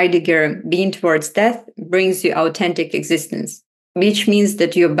for Heidegger, being towards death brings you authentic existence, which means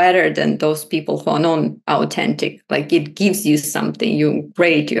that you're better than those people who are non-authentic. Like, it gives you something. You're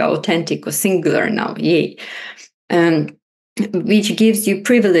great, you're authentic or singular now, yay. Which gives you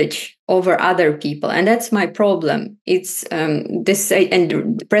privilege over other people. And that's my problem. It's this,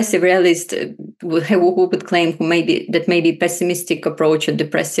 and depressive realist who would claim maybe pessimistic approach or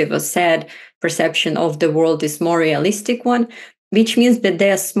depressive or sad perception of the world is more realistic one, which means that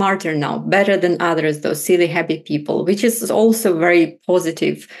they are smarter now, better than others, those silly, happy people, which is also very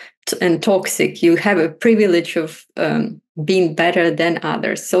positive and toxic. You have a privilege of being better than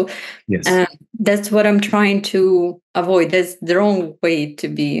others. So yes. That's what I'm trying to avoid. That's the wrong way to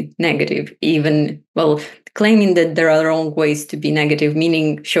be negative, claiming that there are wrong ways to be negative,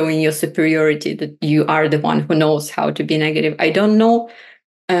 meaning showing your superiority, that you are the one who knows how to be negative. I don't know,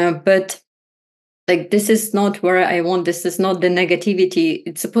 but like, this is not where I want. This is not the negativity.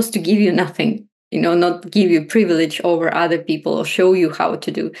 It's supposed to give you nothing, not give you privilege over other people or show you how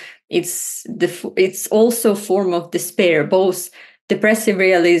to do. It's also a form of despair. Both depressive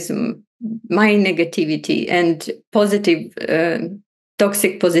realism, my negativity, and positive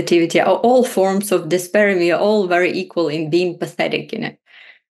toxic positivity are all forms of despair, and we are all very equal in being pathetic in it.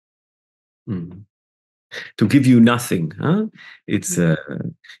 To give you nothing, huh?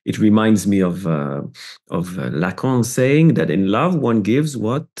 It reminds me of Lacan saying that in love one gives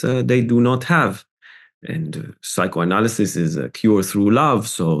what they do not have, and psychoanalysis is a cure through love.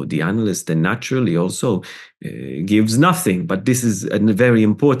 So the analyst then naturally also gives nothing, but this is a very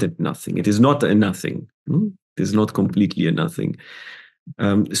important nothing. It is not a nothing. It is not completely a nothing.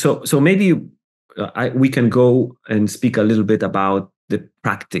 So maybe we can go and speak a little bit about the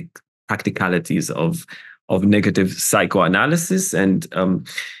practicalities of negative psychoanalysis. And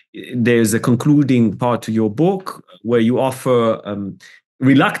there's a concluding part to your book where you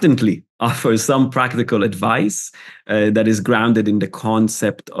reluctantly offer some practical advice that is grounded in the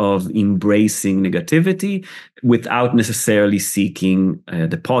concept of embracing negativity without necessarily seeking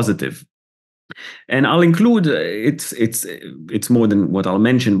the positive. And I'll include, it's more than what I'll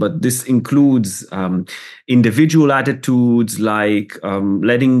mention, but this includes individual attitudes like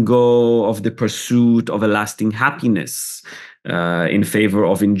letting go of the pursuit of a lasting happiness in favor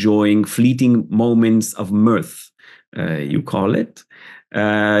of enjoying fleeting moments of mirth, you call it.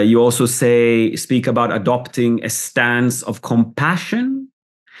 You also speak about adopting a stance of compassion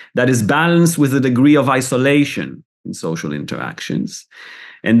that is balanced with a degree of isolation in social interactions.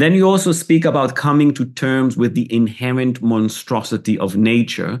 And then you also speak about coming to terms with the inherent monstrosity of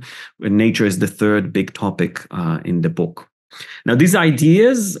nature, where nature is the third big topic in the book. Now, these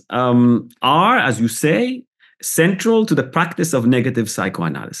ideas are, as you say, central to the practice of negative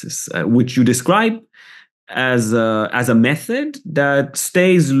psychoanalysis, which you describe as a method that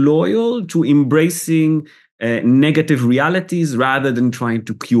stays loyal to embracing negative realities rather than trying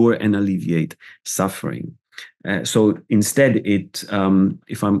to cure and alleviate suffering. So instead,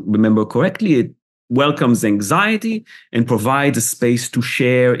 if I remember correctly, it welcomes anxiety and provides a space to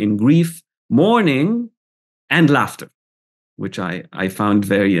share in grief, mourning, and laughter, which I found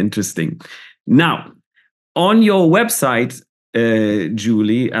very interesting. Now, on your website,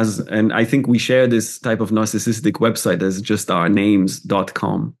 Julie, and I think we share this type of narcissistic website as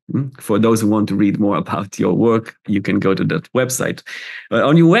justournames.com. For those who want to read more about your work, you can go to that website.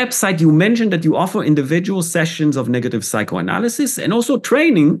 On your website, you mentioned that you offer individual sessions of negative psychoanalysis and also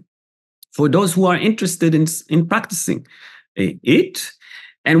training for those who are interested in practicing it.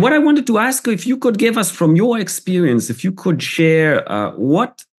 And what I wanted to ask, if you could give us from your experience, if you could share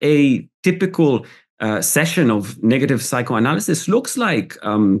what a typical session of negative psychoanalysis looks like.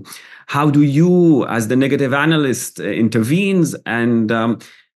 How do you, as the negative analyst, intervenes? And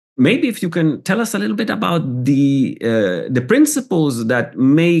maybe if you can tell us a little bit about the principles that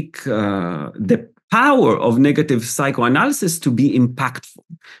make the power of negative psychoanalysis to be impactful,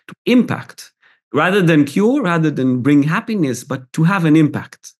 to impact, rather than cure, rather than bring happiness, but to have an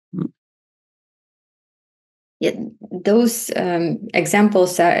impact. Yeah, those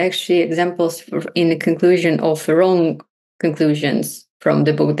examples are actually examples in the conclusion of wrong conclusions from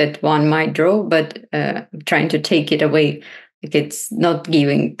the book that one might draw, but trying to take it away. Like, it's not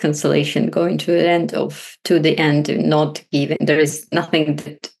giving consolation, going to the end, not giving. There is nothing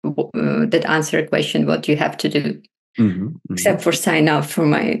that answer a question what you have to do, except for sign up for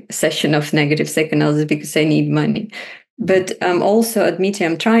my session of negative psychoanalysis because I need money. But I'm also admitting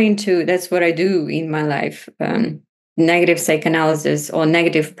I'm trying to. That's what I do in my life. Negative psychoanalysis or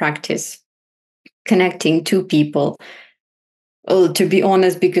negative practice, connecting two people. Well, to be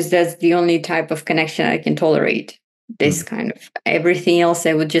honest, because that's the only type of connection I can tolerate. This kind of everything else,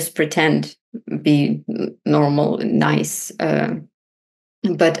 I would just pretend be normal and nice.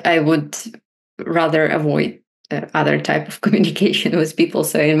 But I would rather avoid other type of communication with people.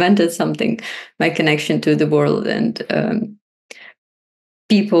 So I invented something, my connection to the world, and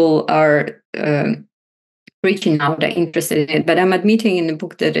people are reaching out, are interested in it. But I'm admitting in the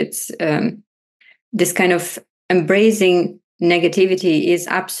book that it's this kind of embracing negativity is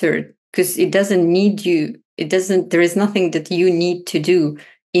absurd because it doesn't need you. There is nothing that you need to do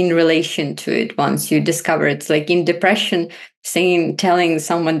in relation to it once you discover it. It's like in depression, telling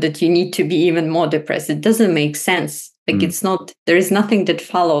someone that you need to be even more depressed. It doesn't make sense. Like it's not, there is nothing that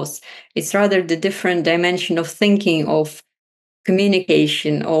follows. It's rather the different dimension of thinking, of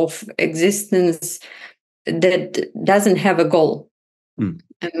communication, of existence that doesn't have a goal.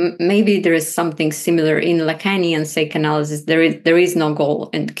 Maybe there is something similar in Lacanian psychoanalysis. There is no goal,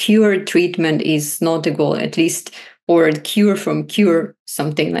 and cure treatment is not a goal, at least, or cure from cure,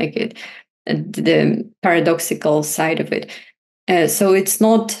 something like it. The paradoxical side of it. So it's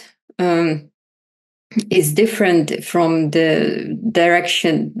not. It's different from the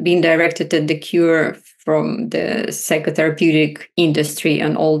direction being directed at the cure from the psychotherapeutic industry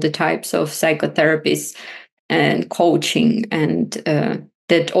and all the types of psychotherapies and coaching and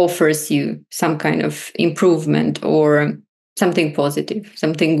that offers you some kind of improvement or something positive,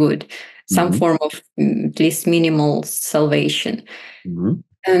 something good, some form of at least minimal salvation.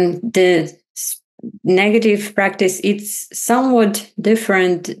 And the negative practice, it's somewhat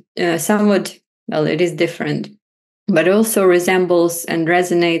different, well, it is different, but also resembles and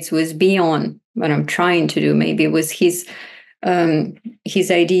resonates with beyond what I'm trying to do, maybe with his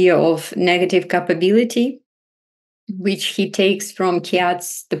idea of negative capability, which he takes from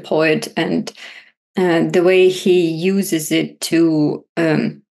Keats, the poet, and the way he uses it to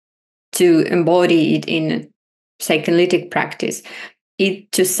embody it in psychoanalytic practice.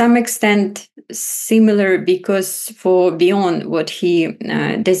 It, to some extent, similar because for beyond what he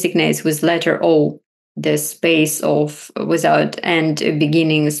designates with letter O, the space of without end,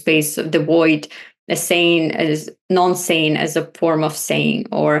 beginning, space of the void, a saying as non-saying as a form of saying,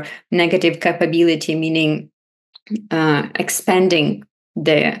 or negative capability, meaning expanding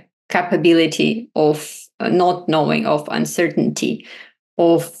the capability of not knowing, of uncertainty,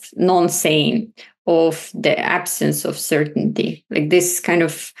 of non-saying, of the absence of certainty, like this kind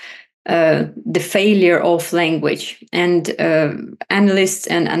of the failure of language. And analysts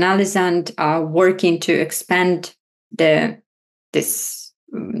and analysand are working to expand this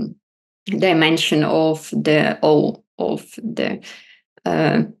dimension of the O, of the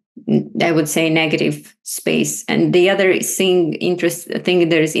I would say negative space. And the other thing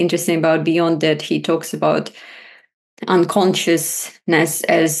that is interesting about Beyond that he talks about unconsciousness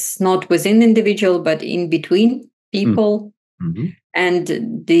as not within the individual but in between people.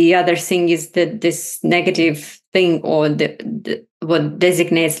 And the other thing is that this negative thing, or the what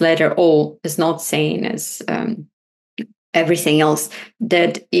designates letter O, is not saying as everything else,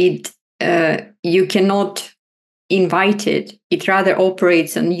 that it you cannot invite it. It rather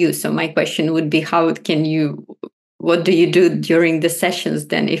operates on you. So my question would be, what do you do during the sessions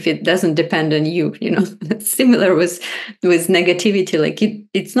then if it doesn't depend on you? That's similar with negativity. Like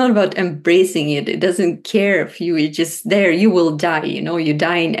it's not about embracing it. It doesn't care if you're just there. You will die. You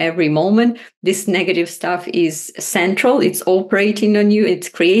die in every moment. This negative stuff is central. It's operating on you.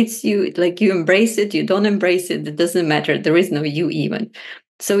 It creates you. Like you embrace it. You don't embrace it. It doesn't matter. There is no you even.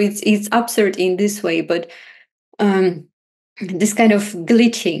 So it's absurd in this way. But this kind of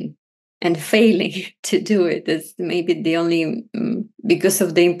glitching and failing to do it. That's maybe the only, because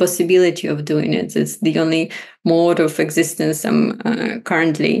of the impossibility of doing it, it's the only mode of existence I'm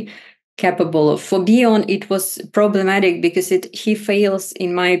currently capable of. For Bion, it was problematic because he fails,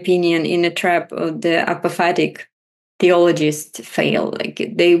 in my opinion, in a trap of the apophatic theologists fail.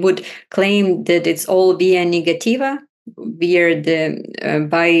 Like they would claim that it's all via negativa,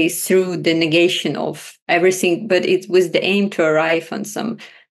 via through the negation of everything, but it was the aim to arrive on some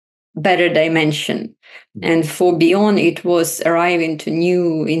better dimension. And for Bion, it was arriving to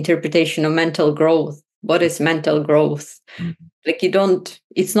new interpretation of mental growth. What is mental growth? Like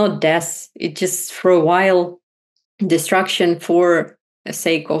it's not death. It just for a while destruction for the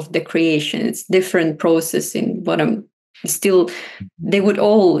sake of the creation. It's different process in what I'm still, they would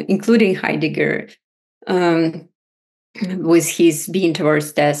all, including Heidegger, with his being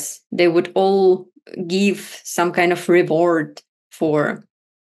towards death, they would all give some kind of reward for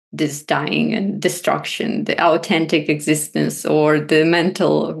this dying and destruction, the authentic existence or the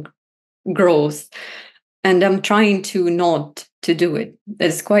mental growth. And I'm trying to not to do it.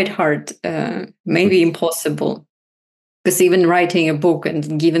 It's quite hard, maybe impossible. Because even writing a book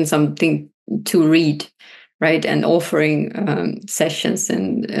and giving something to read, right, and offering sessions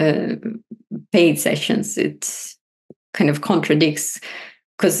and paid sessions, it kind of contradicts.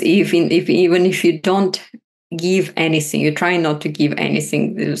 Because even if you don't give anything, you try not to give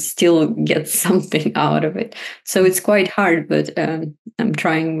anything, you still get something out of it. So it's quite hard, but I'm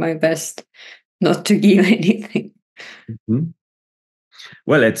trying my best not to give anything.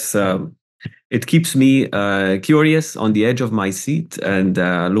 Well, it keeps me curious, on the edge of my seat, and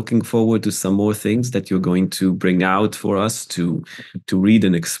looking forward to some more things that you're going to bring out for us to read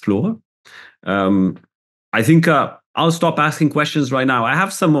and explore. I think I'll stop asking questions right now. I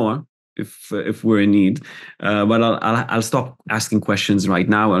have some more if we're in need, but I'll stop asking questions right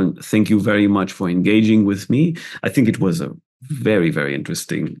now. And thank you very much for engaging with me. I think it was a very, very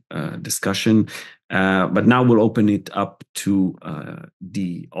interesting discussion. But now we'll open it up to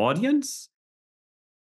the audience.